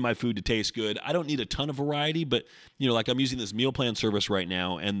 I need my food to taste good. I don't need a ton of variety, but like I'm using this meal plan service right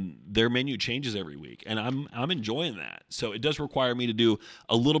now, and their menu changes every week, and I'm enjoying that. So it does require me to do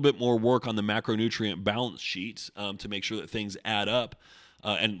a little bit more work on the macronutrient balance sheets to make sure that things add up.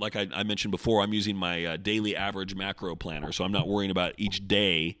 And like I mentioned before, I'm using my daily average macro planner, so I'm not worrying about each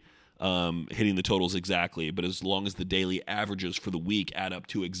day hitting the totals exactly, but as long as the daily averages for the week add up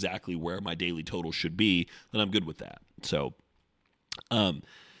to exactly where my daily total should be, then I'm good with that. So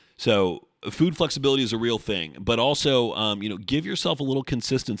food flexibility is a real thing, but also, give yourself a little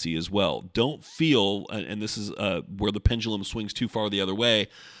consistency as well. Don't feel, and this is where the pendulum swings too far the other way.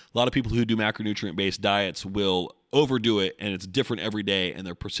 A lot of people who do macronutrient-based diets will overdo it, and it's different every day, and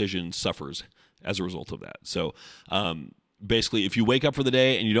their precision suffers as a result of that. So, basically, if you wake up for the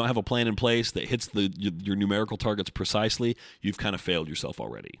day and you don't have a plan in place that hits your numerical targets precisely, you've kind of failed yourself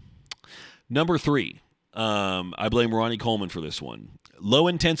already. Number 3, I blame Ronnie Coleman for this one.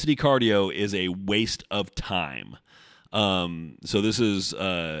 Low-intensity cardio is a waste of time. So this is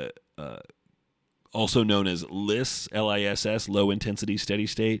also known as LISS, L-I-S-S, low-intensity steady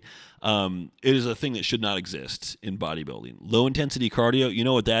state. It is a thing that should not exist in bodybuilding. Low-intensity cardio, you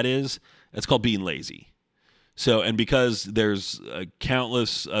know what that is? That's called being lazy. So, and because there's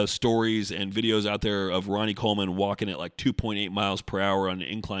countless stories and videos out there of Ronnie Coleman walking at like 2.8 miles per hour on an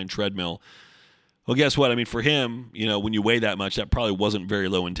incline treadmill, well, guess what? I mean, for him, when you weigh that much, that probably wasn't very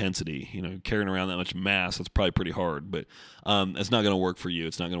low intensity. Carrying around that much mass, that's probably pretty hard. But it's not going to work for you.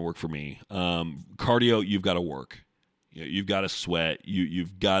 It's not going to work for me. Cardio, you've got to work. You've got to sweat.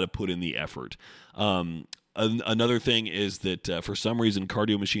 You've got to put in the effort. Another thing is that for some reason,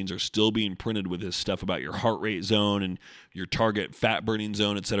 cardio machines are still being printed with this stuff about your heart rate zone and your target fat burning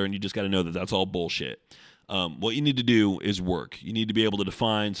zone, et cetera, and you just got to know that that's all bullshit. What you need to do is work. You need to be able to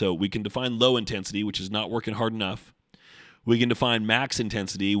define, so we can define low intensity, which is not working hard enough. We can define max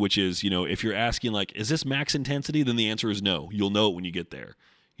intensity, which is, if you're asking like, is this max intensity? Then the answer is no. You'll know it when you get there.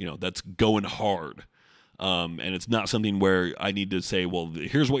 That's going hard. And it's not something where I need to say, well,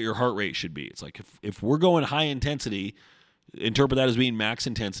 here's what your heart rate should be. It's like, if we're going high intensity, interpret that as being max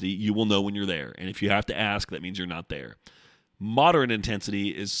intensity, you will know when you're there. And if you have to ask, that means you're not there. Moderate intensity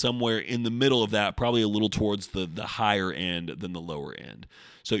is somewhere in the middle of that, probably a little towards the higher end than the lower end.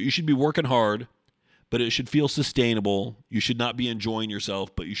 So you should be working hard, but it should feel sustainable. You should not be enjoying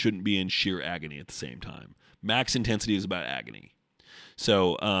yourself, but you shouldn't be in sheer agony at the same time. Max intensity is about agony.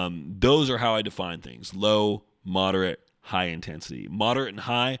 So those are how I define things: low, moderate, high intensity. Moderate and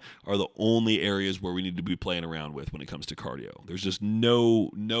high are the only areas where we need to be playing around with when it comes to cardio. There's just no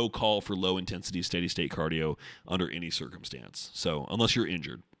call for low intensity steady state cardio under any circumstance. So unless you're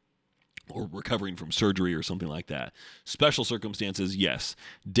injured or recovering from surgery or something like that. Special circumstances, yes.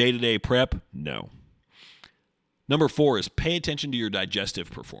 Day-to-day prep, no. Number 4 is pay attention to your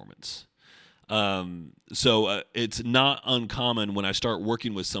digestive performance. So it's not uncommon when I start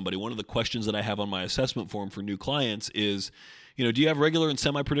working with somebody. One of the questions that I have on my assessment form for new clients is, do you have regular and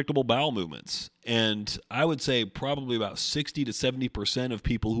semi-predictable bowel movements? And I would say probably about 60 to 70% of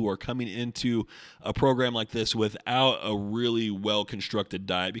people who are coming into a program like this without a really well-constructed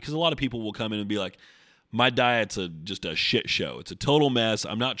diet, because a lot of people will come in and be like, my diet's just a shit show. It's a total mess.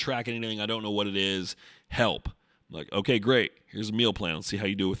 I'm not tracking anything. I don't know what it is. Help. Like, okay, great. Here's a meal plan. Let's see how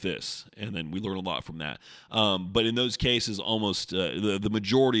you do with this. And then we learn a lot from that. But in those cases, almost the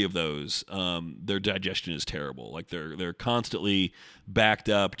majority of those, their digestion is terrible. Like they're constantly backed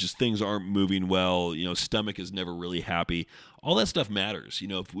up. Just things aren't moving well. Stomach is never really happy. all that stuff matters.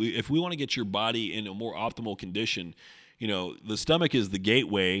 If we want to get your body in a more optimal condition, the stomach is the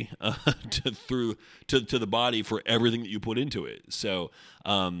gateway to the body for everything that you put into it. So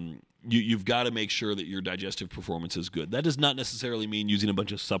you've got to make sure that your digestive performance is good. That does not necessarily mean using a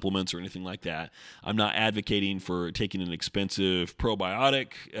bunch of supplements or anything like that. I'm not advocating for taking an expensive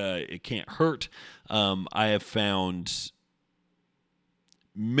probiotic. It can't hurt. I have found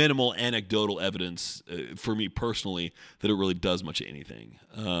minimal anecdotal evidence for me personally that it really does much of anything.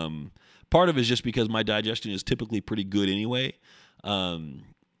 Part of it is just because my digestion is typically pretty good anyway.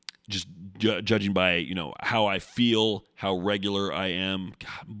 Just judging by, how I feel, how regular I am.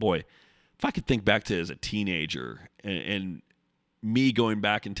 God, boy, if I could think back to as a teenager and me going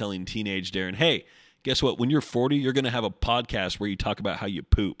back and telling teenage Darren, hey, guess what? When you're 40, you're going to have a podcast where you talk about how you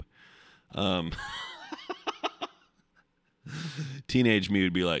poop. Teenage me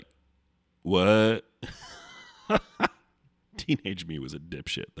would be like, what? Teenage me was a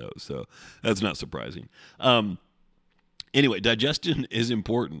dipshit, though, so that's not surprising. Anyway, digestion is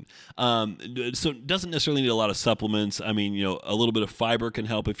important. So it doesn't necessarily need a lot of supplements. I mean, a little bit of fiber can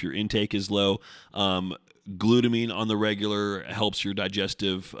help if your intake is low. Glutamine on the regular helps your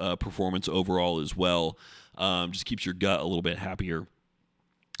digestive performance overall as well. Just keeps your gut a little bit happier.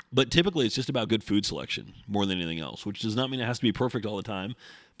 But typically, it's just about good food selection more than anything else, which does not mean it has to be perfect all the time.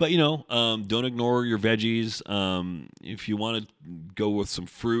 But, don't ignore your veggies. If you want to go with some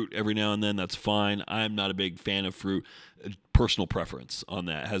fruit every now and then, that's fine. I'm not a big fan of fruit. Personal preference on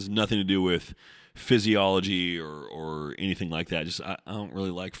that. It has nothing to do with physiology or anything like that. Just I don't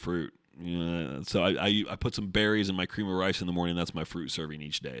really like fruit. So I put some berries in my cream of rice in the morning. That's my fruit serving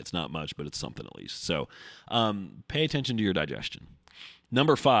each day. It's not much, but it's something at least. So pay attention to your digestion.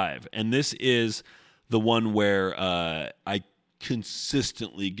 Number 5, and this is the one where I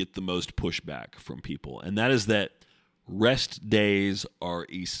consistently get the most pushback from people, and that is that rest days are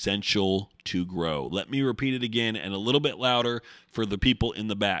essential to grow. Let me repeat it again and a little bit louder for the people in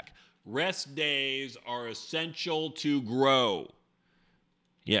the back. Rest days are essential to grow.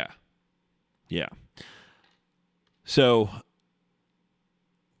 Yeah. So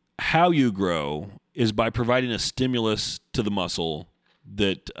how you grow is by providing a stimulus to the muscle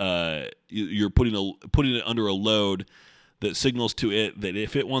that you're putting it under a load that signals to it that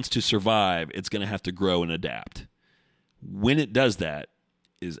if it wants to survive, it's going to have to grow and adapt. When it does that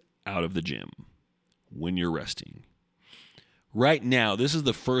is out of the gym, when you're resting. Right now, this is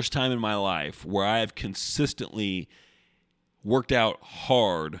the first time in my life where I have consistently worked out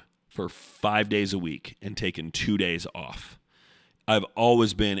hard for 5 days a week and taken 2 days off. I've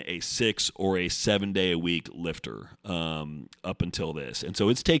always been a 6 or a 7 day a week lifter up until this. And so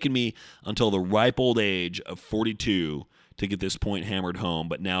it's taken me until the ripe old age of 42 to get this point hammered home.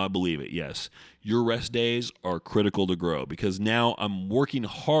 But now I believe it. Yes, your rest days are critical to grow because now I'm working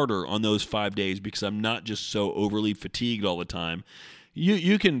harder on those 5 days because I'm not just so overly fatigued all the time.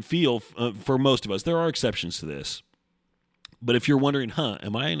 You can feel, for most of us, there are exceptions to this. But if you're wondering,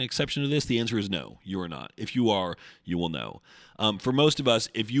 am I an exception to this? The answer is no, you are not. If you are, you will know. For most of us,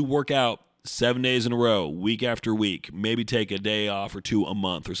 if you work out 7 days in a row, week after week, maybe take a day off or two a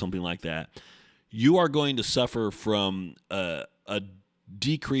month or something like that, you are going to suffer from a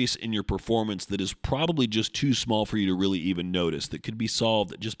decrease in your performance that is probably just too small for you to really even notice, that could be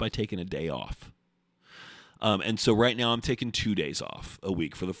solved just by taking a day off. And so right now I'm taking 2 days off a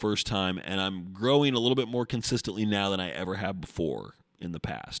week for the first time, and I'm growing a little bit more consistently now than I ever have before in the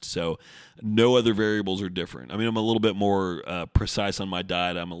past. So no other variables are different. I mean, I'm a little bit more precise on my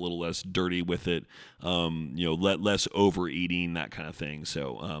diet. I'm a little less dirty with it, less overeating, that kind of thing.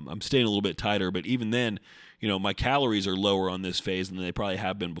 So I'm staying a little bit tighter, but even then, my calories are lower on this phase than they probably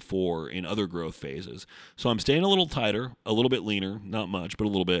have been before in other growth phases. So I'm staying a little tighter, a little bit leaner, not much, but a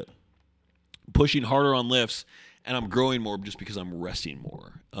little bit. Pushing harder on lifts, and I'm growing more just because I'm resting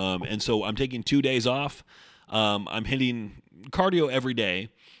more. And so I'm taking 2 days off. I'm hitting cardio every day,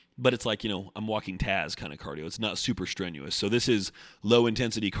 but it's like, I'm walking Taz kind of cardio. It's not super strenuous. So this is low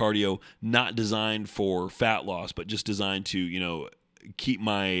intensity cardio, not designed for fat loss, but just designed to, keep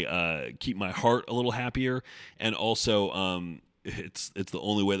my heart a little happier. And also, it's the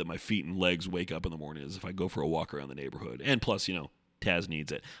only way that my feet and legs wake up in the morning is if I go for a walk around the neighborhood. And plus, Taz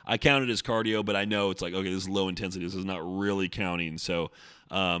needs it. I count it as cardio, but I know it's like, okay, this is low intensity. This is not really counting. So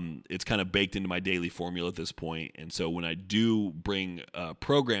it's kind of baked into my daily formula at this point. And so when I do bring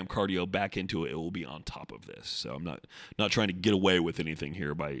program cardio back into it, it will be on top of this. So I'm not trying to get away with anything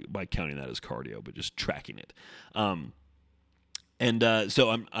here by counting that as cardio, but just tracking it.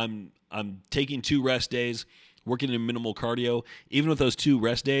 So I'm taking 2 rest days. working in minimal cardio, even with those 2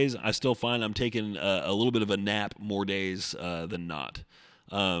 rest days, I still find I'm taking a little bit of a nap more days than not.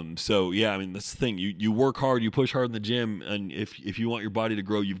 So yeah, I mean, that's the thing. You work hard, you push hard in the gym, and if you want your body to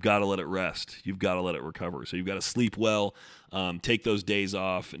grow, you've got to let it rest. You've got to let it recover. So you've got to sleep well, take those days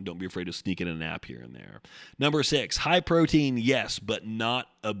off, and don't be afraid to sneak in a nap here and there. Number 6, high protein, yes, but not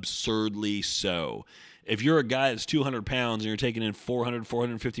absurdly so. If you're a guy that's 200 pounds and you're taking in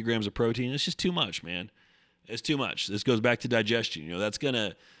 450 grams of protein, it's just too much, man. It's too much. This goes back to digestion. That's going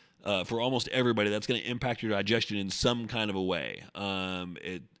to, for almost everybody, that's going to impact your digestion in some kind of a way.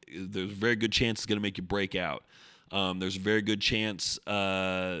 There's a very good chance it's going to make you break out. There's a very good chance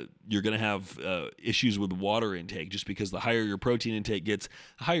you're going to have issues with water intake, just because the higher your protein intake gets,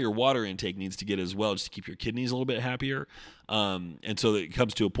 the higher your water intake needs to get as well, just to keep your kidneys a little bit happier. And so it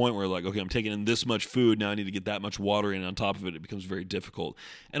comes to a point where, like, okay, I'm taking in this much food, now I need to get that much water in on top of it. It becomes very difficult.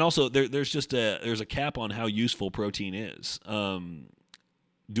 And also, there's a cap on how useful protein is.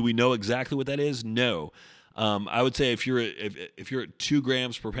 Do we know exactly what that is? No. I would say if you're at 2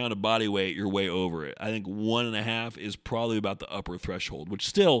 grams per pound of body weight, you're way over it. I think 1.5 is probably about the upper threshold, which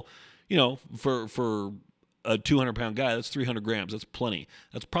still, for a 200-pound guy, that's 300 grams. That's plenty.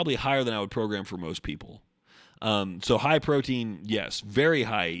 That's probably higher than I would program for most people. So high protein, yes, very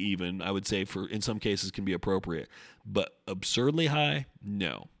high even, I would say, in some cases can be appropriate, but absurdly high,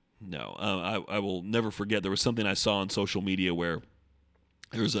 no. I will never forget, there was something I saw on social media where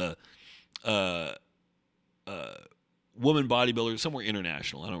there was a woman bodybuilder somewhere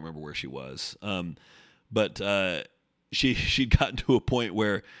international. I don't remember where she was. But she'd gotten to a point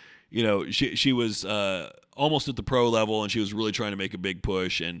where, she was almost at the pro level, and she was really trying to make a big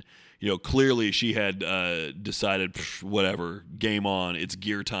push. And, clearly she had decided, whatever, game on, it's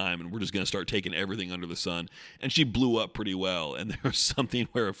gear time, and we're just going to start taking everything under the sun. And she blew up pretty well. And there was something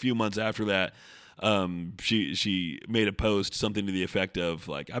where a few months after that, she made a post, something to the effect of,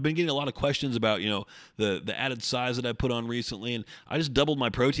 like, I've been getting a lot of questions about, the added size that I put on recently, and I just doubled my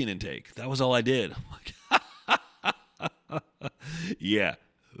protein intake. That was all I did. Yeah,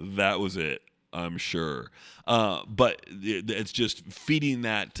 that was it, I'm sure. But it's just feeding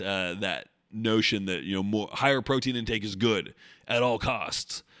that notion that, higher protein intake is good at all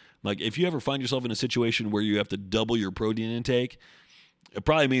costs. Like, if you ever find yourself in a situation where you have to double your protein intake, it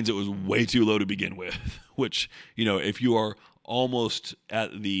probably means it was way too low to begin with, which, if you are almost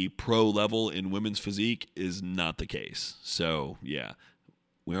at the pro level in women's physique, is not the case. So, yeah,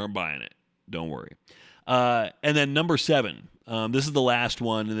 we aren't buying it. Don't worry. And then number 7, this is the last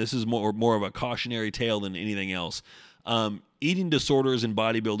one, and this is more of a cautionary tale than anything else. Eating disorders in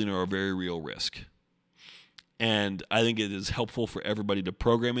bodybuilding are a very real risk. And I think it is helpful for everybody to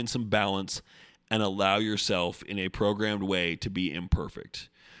program in some balance and allow yourself in a programmed way to be imperfect.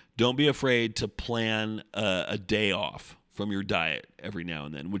 Don't be afraid to plan a day off from your diet every now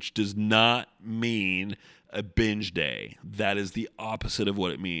and then, which does not mean a binge day. That is the opposite of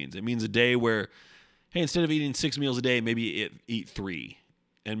what it means. It means a day where, hey, instead of eating 6 meals a day, maybe eat 3.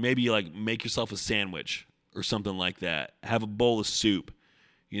 And maybe make yourself a sandwich or something like that. Have a bowl of soup.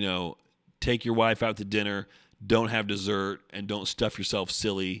 Take your wife out to dinner. Don't have dessert, and don't stuff yourself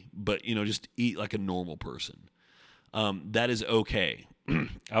silly, but, just eat like a normal person. That is okay.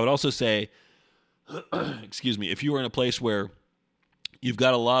 I would also say, excuse me, if you are in a place where you've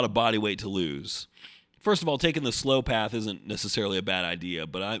got a lot of body weight to lose, first of all, taking the slow path isn't necessarily a bad idea,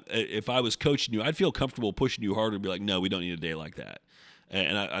 but if I was coaching you, I'd feel comfortable pushing you harder and be like, no, we don't need a day like that.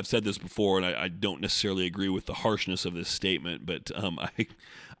 And I've said this before, and I don't necessarily agree with the harshness of this statement, but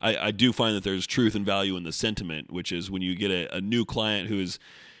I do find that there's truth and value in the sentiment, which is when you get a new client who is,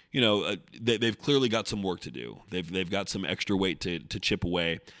 they've clearly got some work to do. They've got some extra weight to chip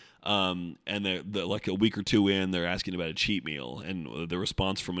away, and they're like a week or 2 in, they're asking about a cheat meal, and the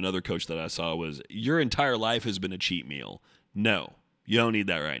response from another coach that I saw was, "Your entire life has been a cheat meal. No, you don't need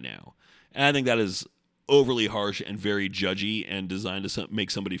that right now." And I think that is overly harsh and very judgy and designed to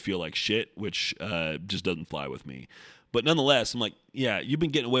make somebody feel like shit, which just doesn't fly with me. But nonetheless, I'm like, yeah, you've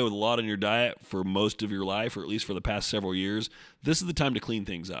been getting away with a lot on your diet for most of your life, or at least for the past several years. This is the time to clean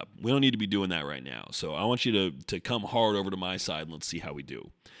things up. We don't need to be doing that right now. So I want you to come hard over to my side, and let's see how we do.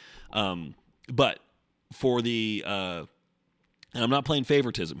 But for the, and I'm not playing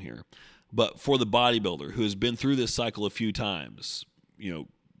favoritism here, but for the bodybuilder who has been through this cycle a few times,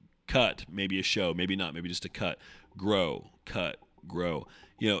 cut, maybe a show, maybe not, maybe just a cut, grow, cut, grow.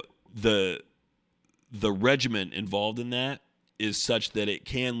 The regimen involved in that is such that it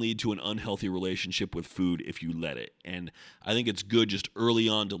can lead to an unhealthy relationship with food if you let it. And I think it's good just early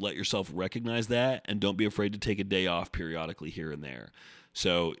on to let yourself recognize that, and don't be afraid to take a day off periodically here and there.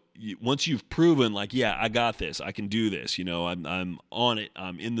 So once you've proven, like, yeah, I got this, I can do this, I'm on it,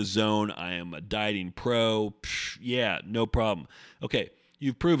 I'm in the zone, I am a dieting pro, yeah, no problem. Okay,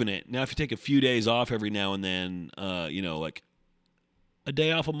 you've proven it. Now if you take a few days off every now and then, like a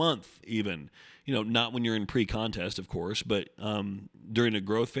day off a month even, not when you're in pre-contest, of course, but during a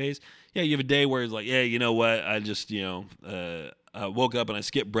growth phase, yeah, you have a day where it's like, yeah, you know what, I just, I woke up and I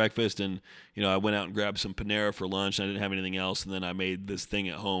skipped breakfast and, I went out and grabbed some Panera for lunch and I didn't have anything else. And then I made this thing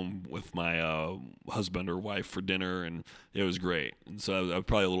at home with my husband or wife for dinner and it was great. And so I was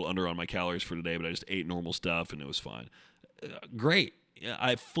probably a little under on my calories for today, but I just ate normal stuff and it was fine. Great.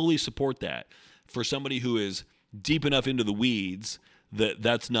 I fully support that. For somebody who is deep enough into the weeds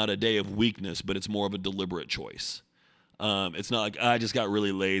that's not a day of weakness, but it's more of a deliberate choice. It's not like I just got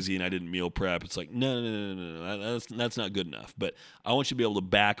really lazy and I didn't meal prep. It's like, no, that's not good enough. But I want you to be able to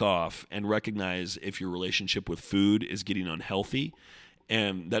back off and recognize if your relationship with food is getting unhealthy.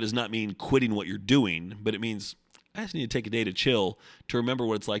 And that does not mean quitting what you're doing, but it means I just need to take a day to chill, to remember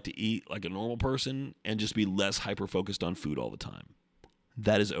what it's like to eat like a normal person and just be less hyper-focused on food all the time.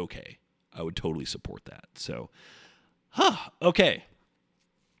 That is okay. I would totally support that. So, okay.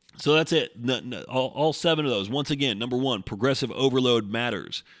 So that's it. All 7 of those. Once again, number 1, progressive overload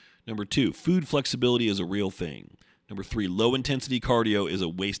matters. Number 2, food flexibility is a real thing. Number 3, low-intensity cardio is a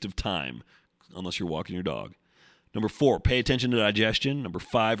waste of time, unless you're walking your dog. Number 4, pay attention to digestion. Number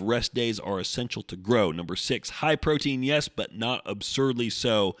 5, rest days are essential to grow. Number 6, high protein, yes, but not absurdly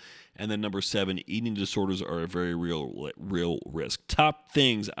so. And then number 7, eating disorders are a very real risk. Top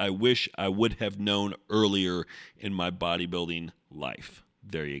things I wish I would have known earlier in my bodybuilding life.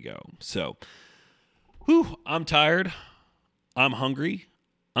 There you go. So, I'm tired. I'm hungry.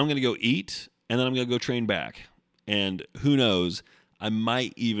 I'm going to go eat, and then I'm going to go train back. And who knows, I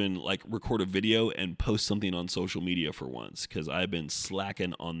might even record a video and post something on social media for once, because I've been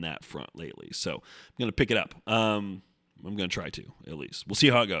slacking on that front lately. So I'm going to pick it up. I'm going to try to, at least. We'll see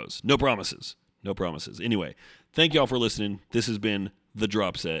how it goes. No promises. No promises. Anyway, thank you all for listening. This has been The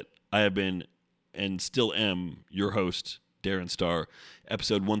Drop Set. I have been, and still am, your host, Darren Starr,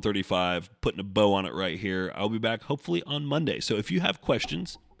 episode 135, putting a bow on it right here. I'll be back hopefully on Monday. So if you have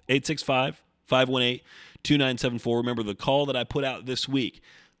questions, 865-518-2974. Remember the call that I put out this week.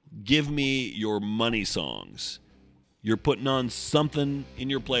 Give me your money songs. You're putting on something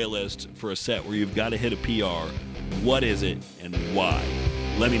in your playlist for a set where you've got to hit a PR. What is it and why?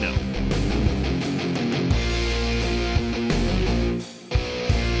 Let me know.